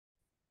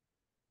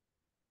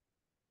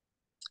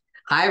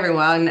Hi,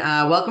 everyone.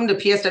 Welcome to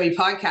PSW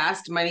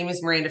Podcast. My name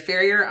is Miranda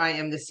Ferrier. I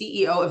am the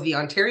CEO of the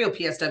Ontario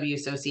PSW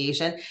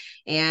Association,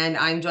 and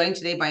I'm joined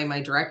today by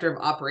my Director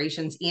of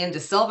Operations, Ian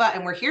DaSilva,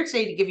 and we're here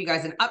today to give you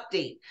guys an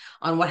update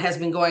on what has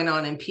been going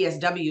on in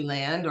PSW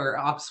land, or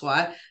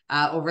OPSWA,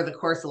 over the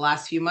course of the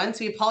last few months.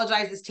 We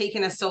apologize it's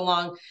taken us so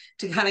long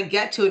to kind of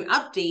get to an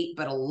update,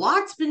 but a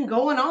lot's been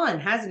going on,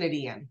 hasn't it,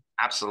 Ian?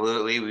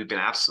 Absolutely. We've been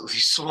absolutely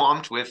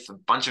swamped with a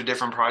bunch of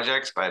different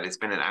projects, but it's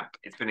been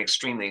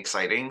extremely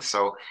exciting.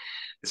 So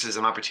this is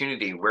an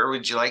opportunity. Where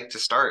would you like to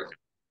start?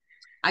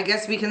 I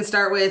guess we can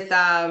start with,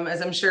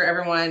 as I'm sure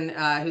everyone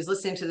who's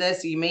listening to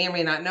this, you may or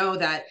may not know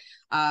that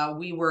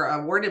we were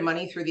awarded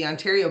money through the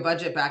Ontario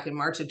budget back in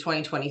March of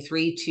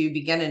 2023 to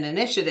begin an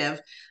initiative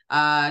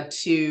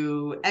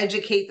to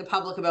educate the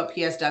public about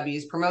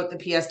PSWs, promote the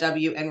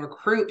PSW, and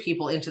recruit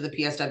people into the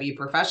PSW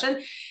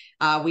profession.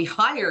 We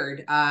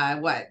hired,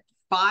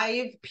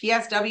 5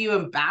 PSW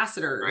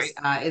ambassadors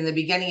Right? in the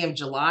beginning of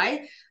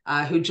July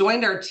who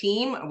joined our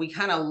team. We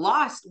kind of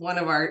lost one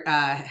of our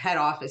head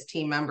office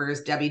team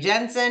members, Debbie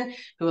Jensen,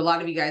 who a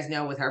lot of you guys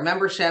know with our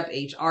membership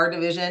HR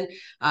division.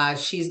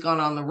 She's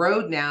gone on the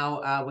road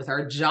now with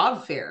our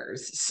job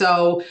fairs.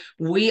 So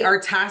we are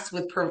tasked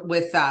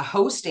with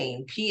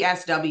hosting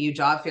PSW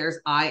job fairs.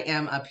 I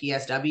Am a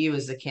PSW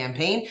is the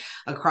campaign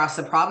across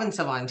the province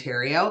of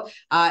Ontario,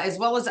 as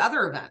well as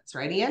other events,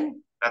 right,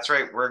 Ian? That's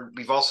right.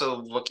 We've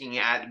also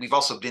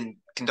been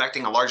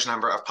conducting a large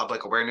number of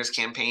public awareness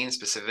campaigns,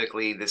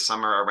 specifically this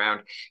summer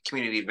around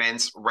community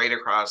events right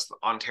across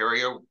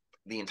Ontario,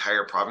 the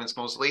entire province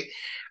mostly,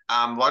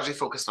 largely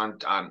focused on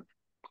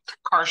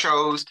car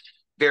shows,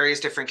 various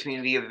different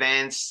community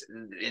events,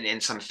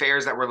 and some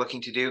fairs that we're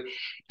looking to do.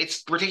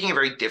 We're taking a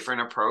very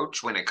different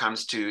approach when it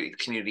comes to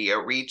community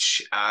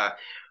outreach.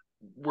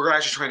 We're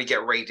actually trying to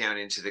get right down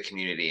into the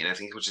community, and I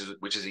think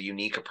which is a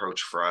unique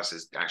approach for us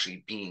is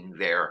actually being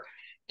there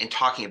and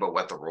talking about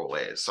what the role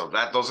is. So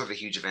those are the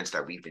huge events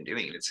that we've been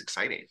doing, and it's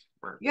exciting.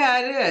 Yeah,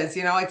 it is.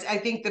 I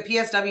think the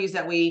PSWs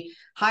that we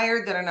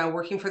hired that are now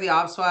working for the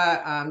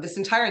OPSWA, this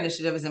entire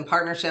initiative is in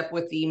partnership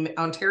with the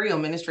Ontario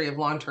Ministry of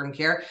Long-Term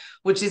Care,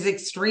 which is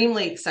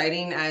extremely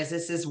exciting as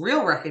this is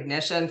real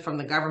recognition from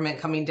the government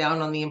coming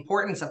down on the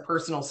importance of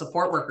personal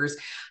support workers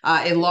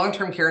in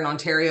long-term care in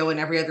Ontario and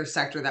every other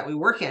sector that we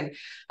work in.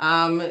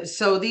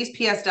 So these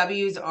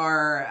PSWs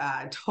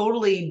are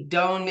totally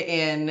donned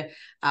in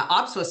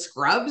OPSWA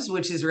scrubs,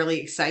 which is really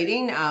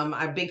exciting.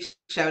 A big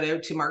shout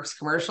out to Mark's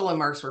Commercial and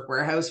Mark's Work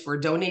Warehouse for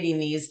donating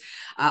these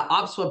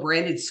OPSWA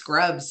branded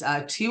scrubs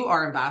to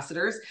our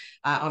ambassadors.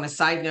 On a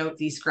side note,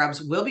 these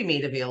scrubs will be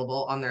made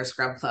available on their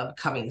Scrub Club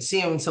coming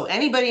soon. So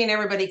anybody and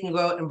everybody can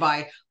go out and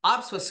buy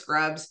OPSWA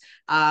scrubs.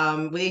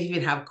 We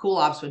even have cool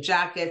OPSWA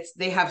jackets.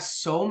 They have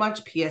so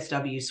much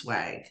PSW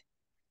swag,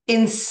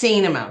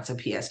 insane amounts of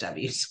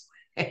PSW So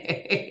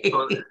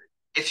swag.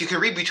 if you can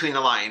read between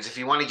the lines, if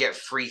you want to get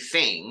free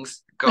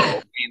things,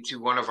 go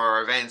into one of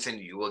our events and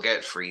you will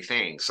get free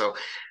things. So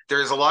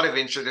there's a lot of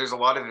interest, there's a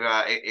lot of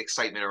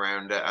excitement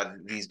around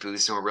these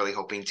booths, and we're really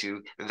hoping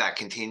that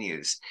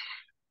continues.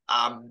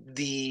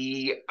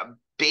 The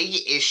big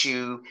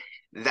issue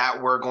that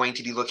we're going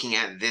to be looking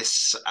at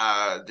this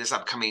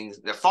upcoming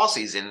the fall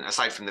season,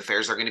 aside from the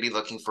fairs, are going to be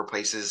looking for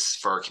places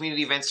for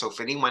community events. So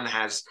if anyone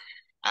has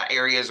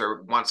areas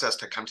or wants us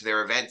to come to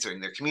their events or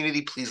in their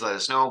community, please let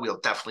us know. We'll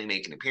definitely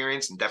make an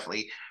appearance and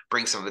definitely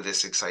bring some of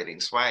this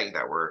exciting swag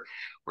that we're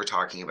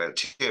talking about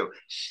too.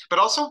 But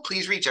also,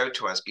 please reach out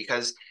to us,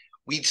 because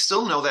we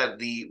still know that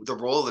the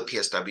role of the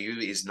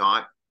PSW is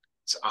not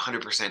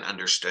 100%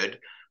 understood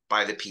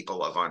by the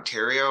people of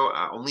Ontario.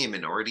 Only a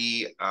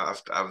minority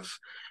of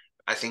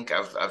I think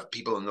of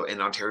people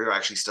in Ontario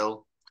actually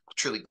still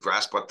truly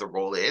grasp what the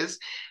role is.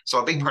 So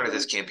a big part of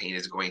this campaign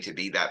is going to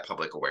be that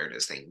public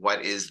awareness thing.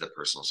 What is the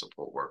personal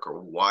support worker?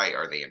 Why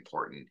are they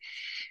important?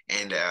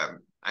 And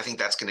I think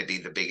that's going to be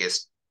the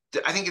biggest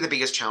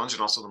challenge,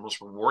 and also the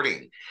most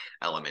rewarding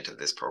element of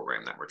this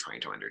program that we're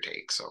trying to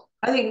undertake. So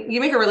I think you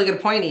make a really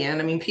good point,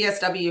 Ian. I mean,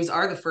 PSWs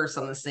are the first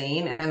on the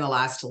scene and the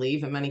last to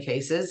leave in many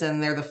cases,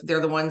 and they're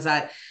the ones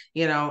that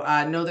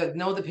know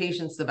the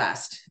patients the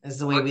best, is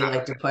the way we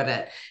like to put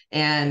it.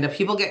 And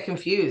people get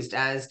confused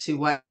as to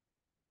what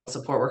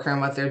support worker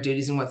and what their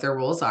duties and what their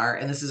roles are.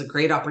 And this is a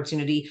great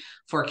opportunity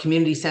for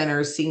community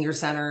centers, senior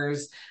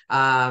centers,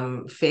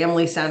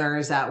 family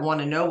centers that want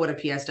to know what a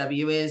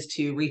PSW is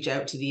to reach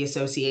out to the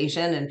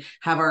association and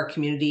have our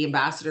community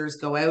ambassadors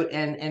go out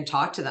and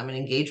talk to them and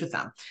engage with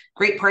them.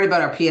 Great part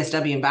about our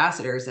PSW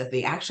ambassadors that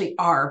they actually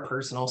are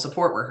personal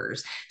support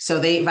workers. So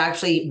they've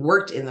actually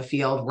worked in the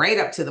field right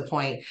up to the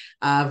point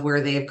of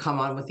where they've come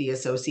on with the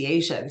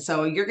association.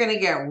 So you're going to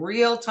get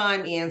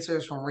real-time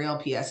answers from real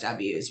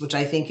PSWs, which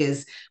I think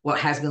is what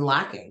has been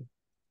lacking.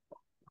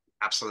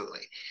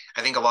 absolutely.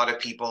 I think a lot of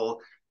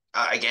people,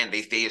 again,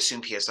 they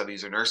assume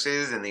PSWs are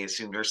nurses, and they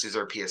assume nurses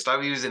are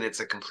PSWs, and it's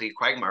a complete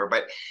quagmire.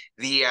 But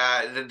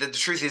the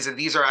truth is that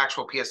these are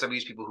actual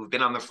PSWs, people who've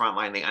been on the front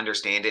line. They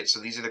understand it. So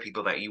these are the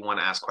people that you want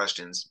to ask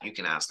questions. You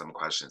can ask them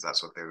questions.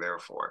 That's what they're there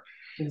for.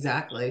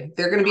 Exactly.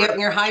 They're going to be out in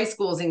your high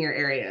schools in your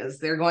areas.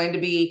 They're going to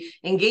be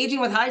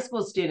engaging with high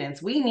school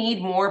students. We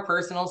need more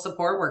personal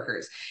support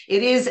workers.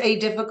 It is a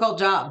difficult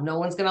job. No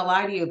one's going to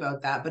lie to you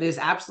about that, but it is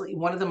absolutely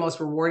one of the most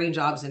rewarding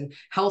jobs in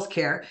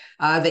healthcare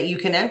that you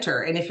can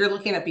enter. And if you're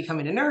looking at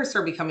becoming a nurse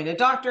or becoming a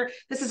doctor,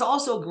 this is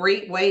also a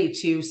great way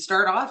to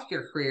start off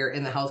your career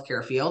in the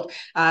healthcare field,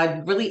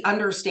 really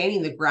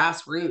understanding the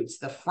grassroots,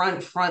 the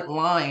front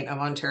line of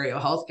Ontario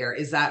healthcare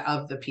is that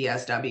of the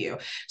PSW.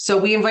 So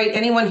we invite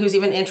anyone who's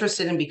even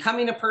interested in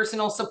becoming a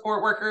personal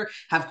support worker,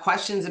 have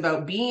questions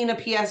about being a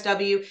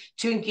PSW,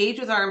 to engage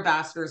with our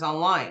ambassadors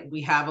online.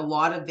 They have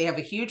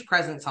a huge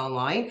presence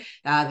online.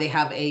 They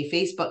have a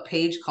Facebook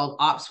page called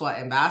OPSWA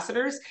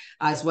Ambassadors,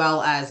 as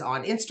well as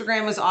on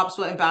Instagram as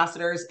OPSWA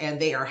Ambassadors, and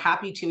they are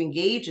happy to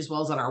engage, as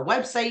well as on our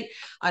website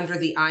under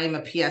the I AM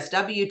A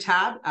PSW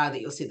tab that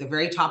you'll see at the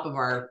very top of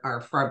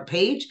our front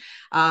page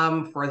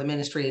for the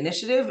ministry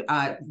initiative.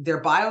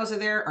 Their bios are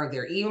there, or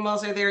their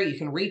emails are there. You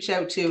can reach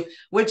out to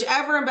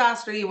whichever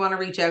ambassador you want to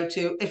reach out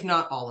to, if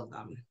not all of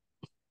them.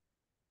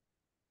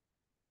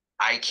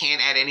 I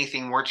can't add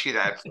anything more to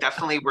that.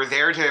 Definitely, we're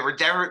there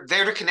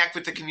to connect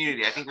with the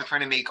community. I think we're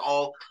trying to make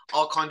all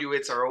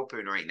conduits are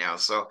open right now.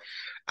 So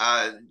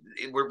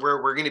we're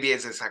going to be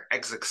as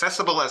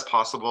accessible as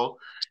possible,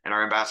 and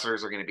our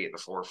ambassadors are going to be at the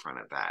forefront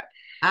of that.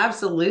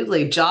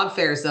 Absolutely. Job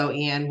fairs, though,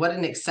 Ian, what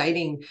an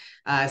exciting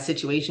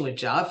situation with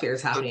job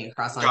fairs happening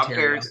across Ontario. Job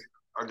fairs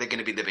are they going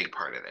to be the big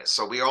part of this?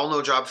 So we all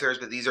know job fairs,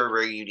 but these are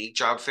very unique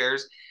job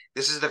fairs.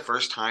 This is the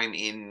first time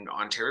in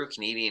Ontario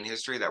Canadian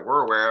history that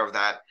we're aware of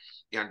that.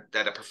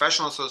 That a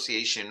professional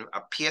association,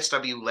 a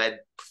PSW-led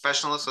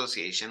professional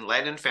association,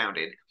 led and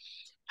founded,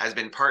 has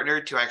been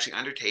partnered to actually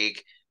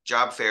undertake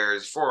job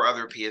fairs for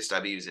other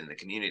PSWs in the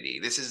community.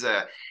 This is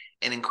an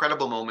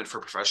incredible moment for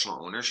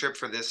professional ownership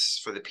for the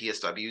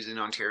PSWs in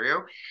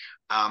Ontario.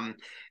 And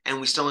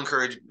we still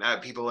encourage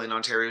people in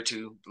Ontario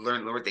to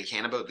learn what they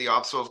can about the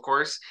OPSWA, of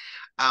course.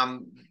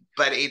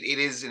 But it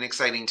is an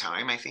exciting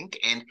time, I think,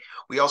 and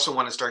we also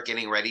want to start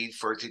getting ready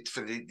for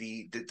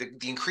the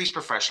increased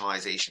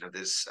professionalization of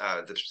this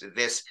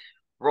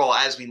role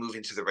as we move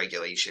into the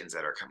regulations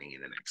that are coming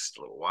in the next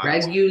little while.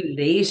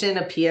 Regulation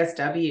of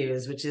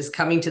PSWs, which is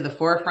coming to the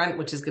forefront,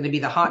 which is going to be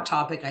the hot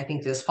topic, I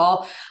think, this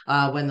fall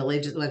when the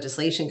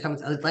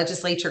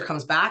legislature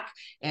comes back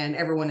and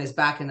everyone is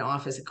back in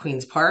office at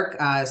Queen's Park.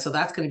 So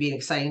that's going to be an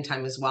exciting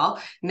time as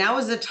well. Now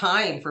is the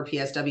time for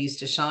PSWs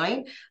to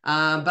shine.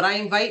 But I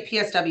invite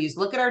PSWs,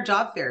 look at our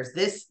job fairs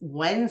this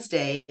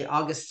Wednesday,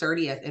 August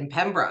 30th in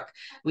Pembroke.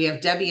 We have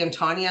Debbie and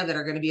Tanya that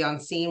are going to be on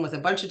scene with a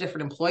bunch of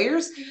different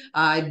employers.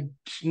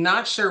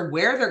 Not sure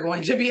where they're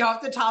going to be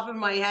off the top of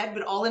my head,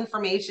 but all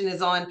information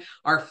is on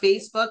our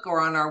Facebook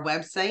or on our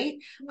website.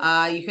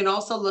 You can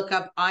also look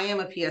up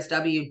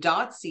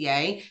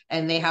IamAPSW.ca,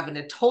 and they have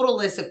a total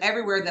list of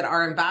everywhere that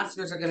our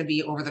ambassadors are going to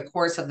be over the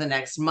course of the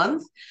next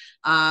month.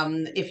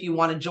 If you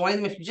want to join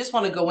them, if you just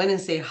want to go in and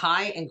say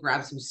hi and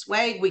grab some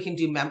swag, we can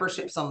do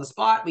memberships on the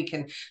spot. We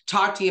can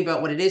talk to you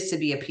about what it is to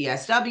be a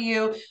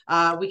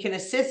PSW. We can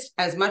assist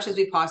as much as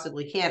we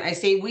possibly can. I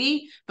say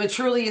we, but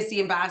truly it's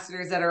the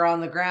ambassadors that are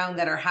on the ground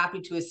that are happy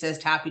to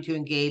assist, happy to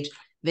engage.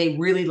 They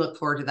really look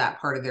forward to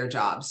that part of their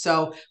job.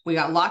 So we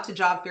got lots of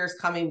job fairs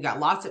coming. We got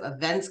lots of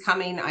events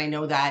coming. I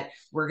know that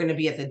we're going to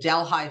be at the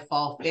Delhi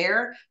Fall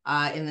Fair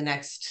in the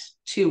next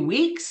 2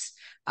 weeks.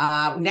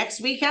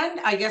 Next weekend,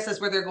 I guess that's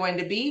where they're going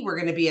to be. We're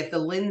going to be at the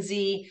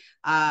Lindsay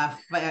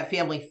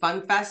Family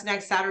Fun Fest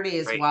next Saturday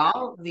as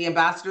well. The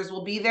ambassadors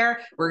will be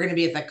there. We're going to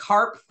be at the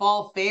Carp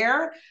Fall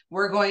Fair.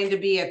 We're going to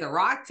be at the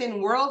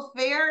Rockton World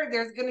Fair.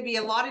 There's going to be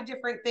a lot of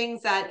different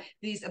things that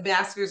these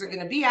ambassadors are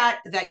going to be at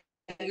that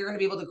you're going to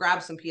be able to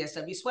grab some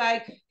PSW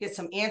swag, get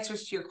some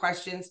answers to your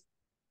questions,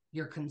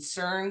 your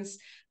concerns,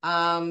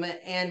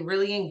 and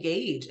really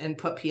engage and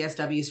put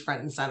PSWs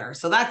front and center.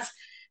 So that's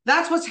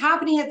what's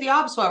happening at the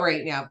OPSWA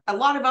right now. A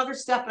lot of other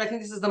stuff, but I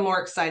think this is the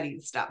more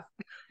exciting stuff.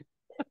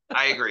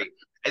 I agree.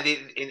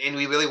 And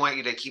we really want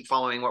you to keep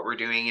following what we're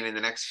doing. And in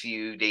the next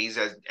few days,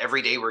 as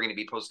every day, we're going to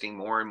be posting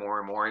more and more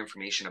and more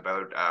information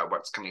about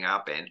what's coming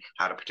up and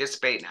how to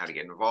participate and how to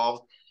get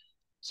involved.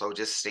 So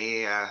just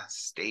stay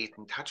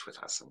in touch with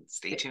us and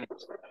stay tuned.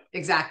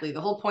 Exactly.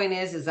 The whole point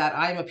is that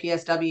I Am a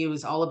PSW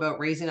is all about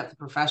raising up the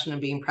profession and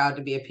being proud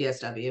to be a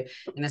PSW.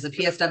 And as a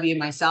PSW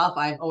myself,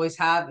 I've always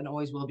have and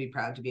always will be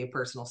proud to be a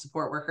personal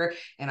support worker.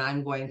 And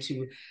I'm going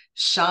to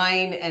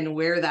shine and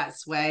wear that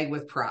swag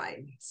with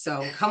pride.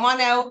 So come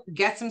on out,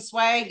 get some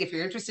swag. If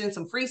you're interested in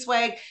some free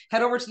swag,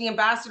 head over to the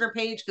ambassador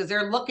page because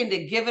they're looking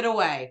to give it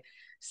away.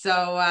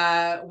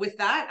 So with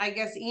that, I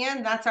guess,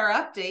 Ian, that's our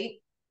update.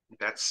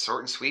 That's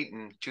short and sweet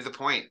and to the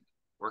point.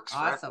 Works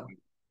awesome.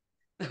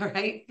 All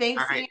right. Thanks.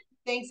 All right.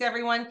 Thanks,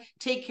 everyone.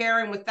 Take care.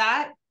 And with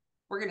that,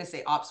 we're going to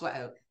say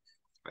OPSWA out.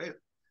 Right.